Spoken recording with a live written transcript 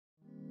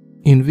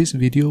In this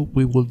video,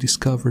 we will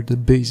discover the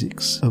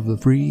basics of a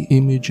free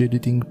image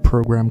editing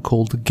program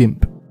called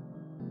Gimp.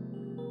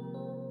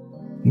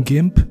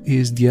 Gimp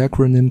is the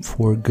acronym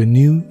for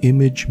GNU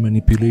Image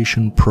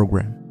Manipulation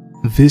Program.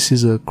 This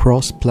is a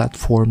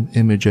cross-platform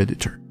image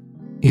editor.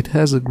 It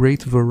has a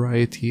great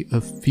variety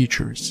of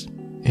features,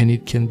 and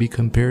it can be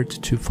compared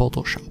to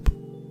Photoshop,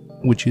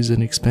 which is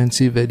an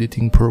expensive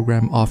editing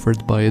program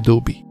offered by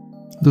Adobe.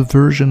 The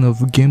version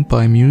of Gimp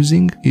I'm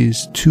using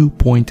is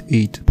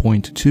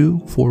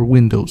 2.8.2 for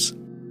Windows.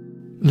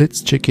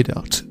 Let's check it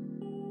out.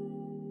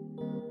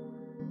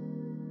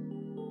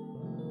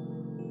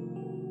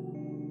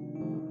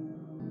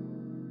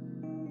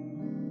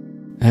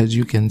 As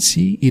you can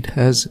see, it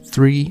has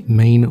three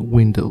main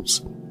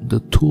windows: the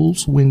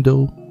Tools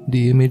window,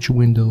 the Image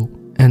window,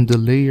 and the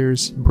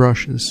Layers,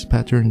 Brushes,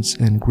 Patterns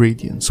and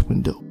Gradients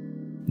window.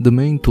 The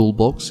main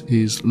toolbox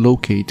is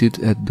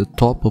located at the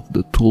top of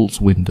the Tools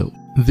window.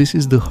 This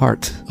is the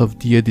heart of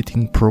the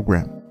editing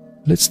program.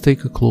 Let's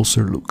take a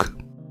closer look.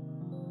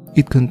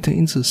 It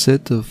contains a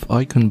set of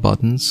icon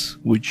buttons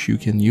which you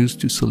can use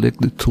to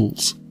select the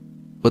tools.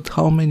 But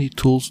how many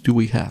tools do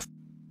we have?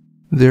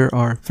 There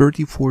are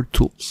 34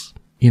 tools,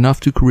 enough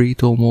to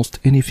create almost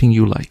anything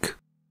you like.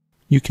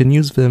 You can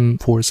use them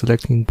for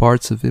selecting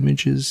parts of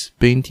images,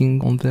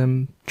 painting on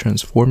them,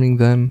 transforming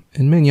them,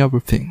 and many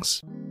other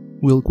things.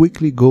 We'll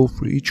quickly go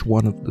through each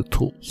one of the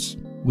tools.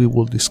 We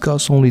will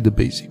discuss only the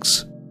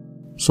basics.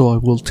 So I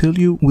will tell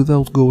you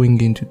without going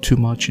into too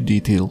much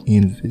detail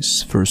in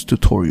this first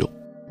tutorial.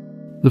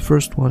 The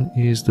first one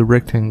is the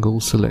Rectangle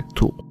Select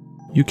tool.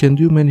 You can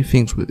do many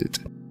things with it.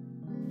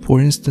 For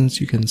instance,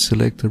 you can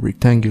select a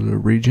rectangular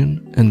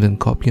region and then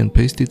copy and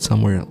paste it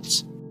somewhere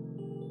else.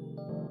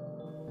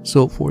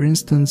 So for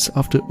instance,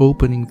 after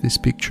opening this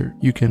picture,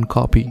 you can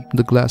copy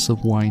the glass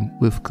of wine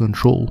with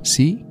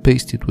Ctrl+C,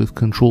 paste it with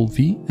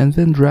Ctrl+V, and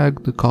then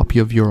drag the copy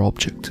of your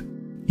object.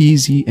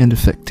 Easy and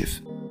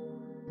effective.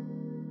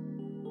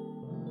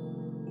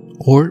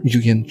 Or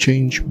you can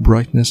change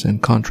brightness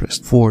and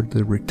contrast for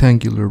the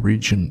rectangular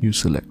region you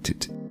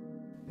selected.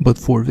 But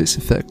for this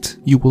effect,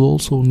 you will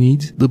also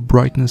need the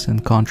brightness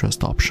and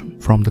contrast option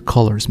from the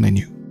Colors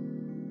menu.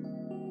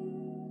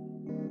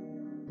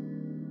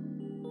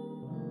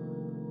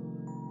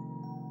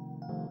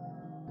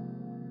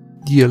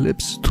 The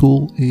Ellipse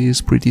tool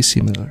is pretty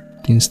similar.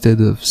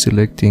 Instead of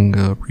selecting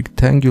a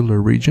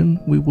rectangular region,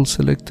 we will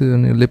select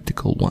an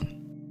elliptical one.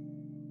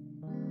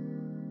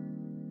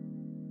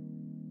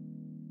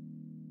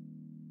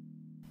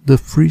 The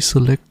Free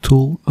Select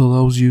tool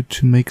allows you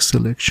to make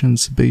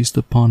selections based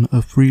upon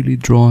a freely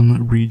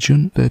drawn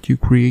region that you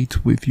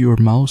create with your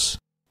mouse,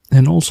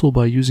 and also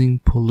by using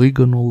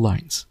polygonal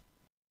lines.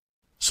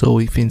 So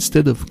if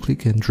instead of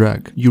click and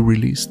drag you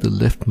release the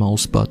left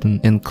mouse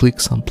button and click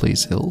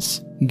someplace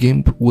else,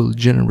 Gimp will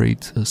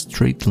generate a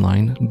straight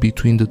line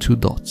between the two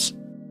dots.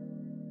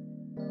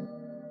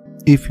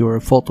 If you're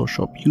a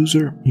Photoshop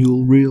user,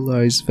 you'll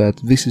realize that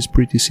this is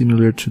pretty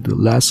similar to the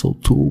Lasso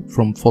tool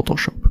from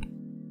Photoshop.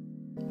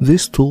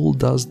 This tool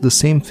does the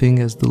same thing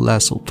as the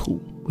Lasso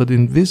tool, but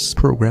in this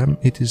program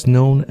it is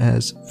known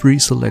as Free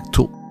Select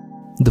tool.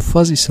 The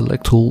Fuzzy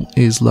Select tool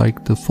is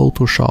like the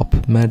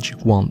Photoshop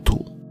Magic Wand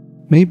tool.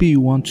 Maybe you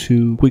want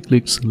to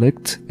quickly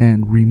select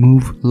and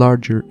remove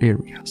larger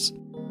areas.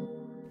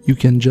 You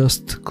can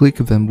just click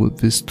them with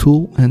this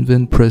tool and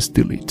then press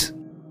delete.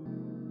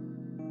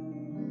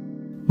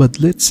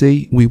 But let's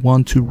say we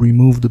want to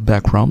remove the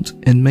background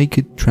and make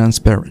it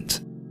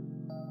transparent.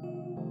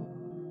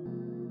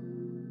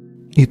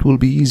 It will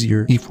be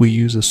easier if we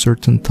use a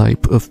certain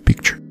type of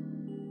picture.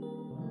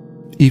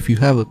 If you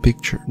have a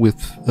picture with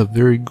a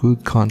very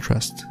good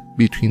contrast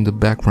between the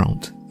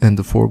background and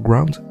the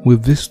foreground,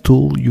 with this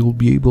tool you'll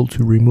be able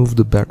to remove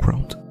the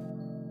background.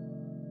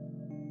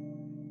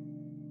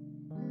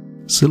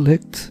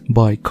 Select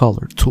by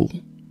Color tool.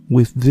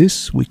 With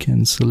this we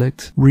can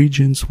select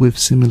regions with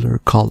similar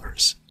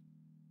colors.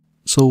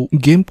 So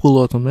Gimp will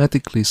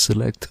automatically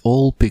select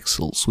all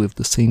pixels with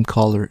the same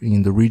color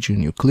in the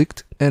region you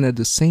clicked, and at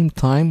the same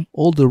time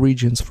all the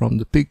regions from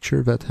the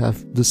picture that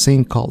have the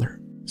same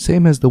color,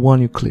 same as the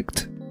one you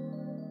clicked.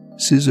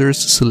 Scissors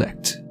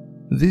Select.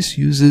 This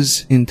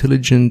uses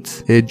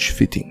intelligent edge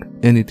fitting,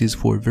 and it is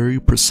for very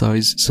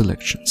precise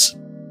selections.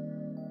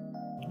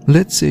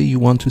 Let's say you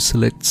want to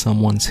select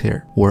someone's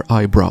hair or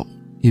eyebrow.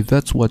 If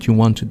that's what you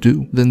want to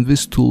do, then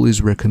this tool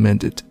is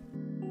recommended.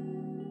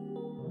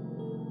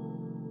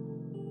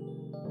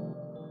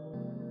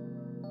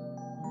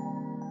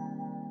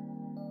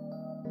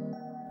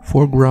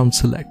 Foreground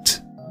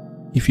Select.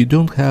 If you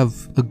don't have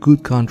a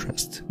good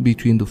contrast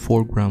between the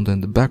foreground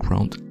and the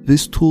background,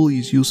 this tool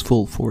is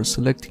useful for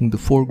selecting the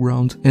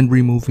foreground and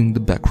removing the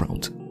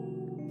background.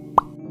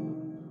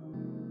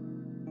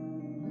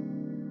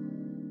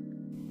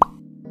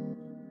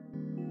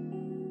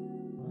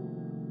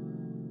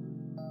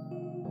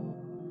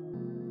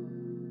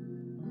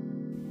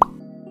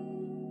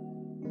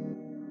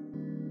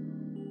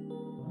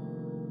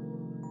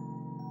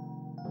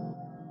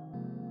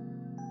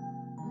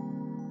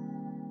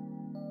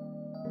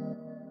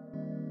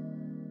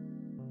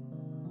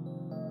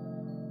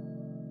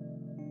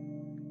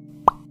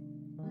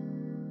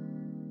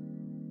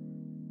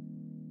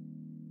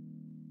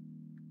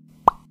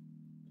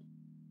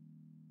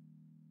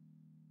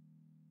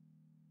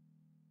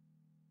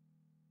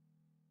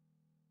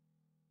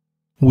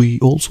 We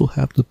also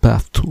have the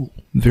path tool,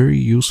 very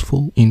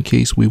useful in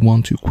case we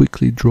want to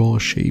quickly draw a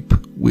shape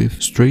with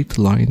straight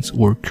lines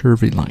or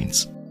curvy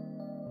lines.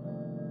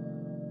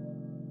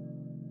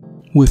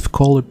 With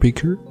Color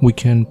Picker, we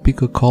can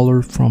pick a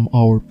color from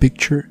our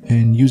picture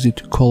and use it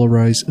to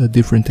colorize a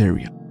different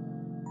area.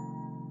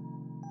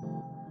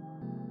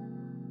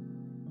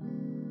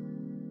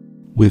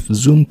 With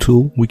Zoom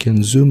tool, we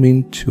can zoom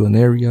in to an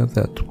area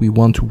that we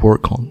want to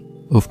work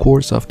on. Of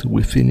course, after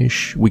we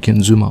finish, we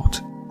can zoom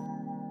out.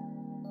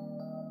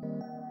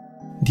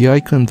 The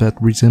icon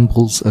that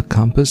resembles a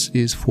compass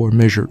is for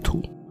Measure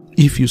tool.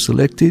 If you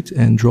select it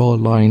and draw a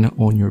line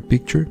on your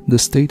picture, the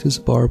status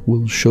bar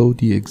will show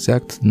the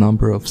exact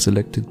number of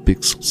selected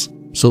pixels,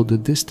 so the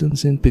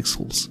distance in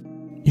pixels.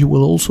 You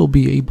will also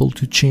be able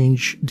to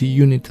change the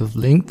unit of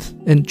length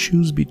and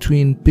choose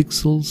between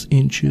pixels,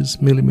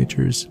 inches,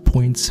 millimeters,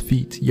 points,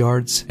 feet,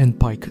 yards, and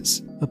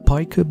picas. A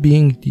pica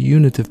being the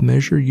unit of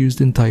measure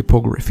used in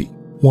typography.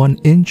 1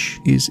 inch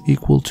is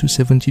equal to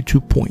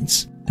 72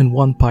 points, and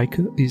 1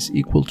 pica is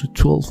equal to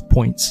 12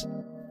 points.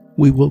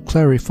 We will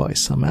clarify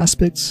some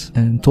aspects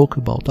and talk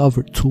about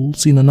other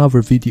tools in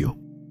another video.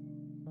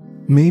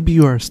 Maybe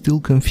you are still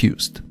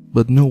confused,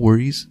 but no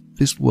worries,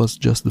 this was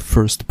just the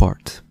first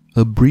part.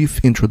 A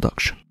brief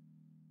introduction.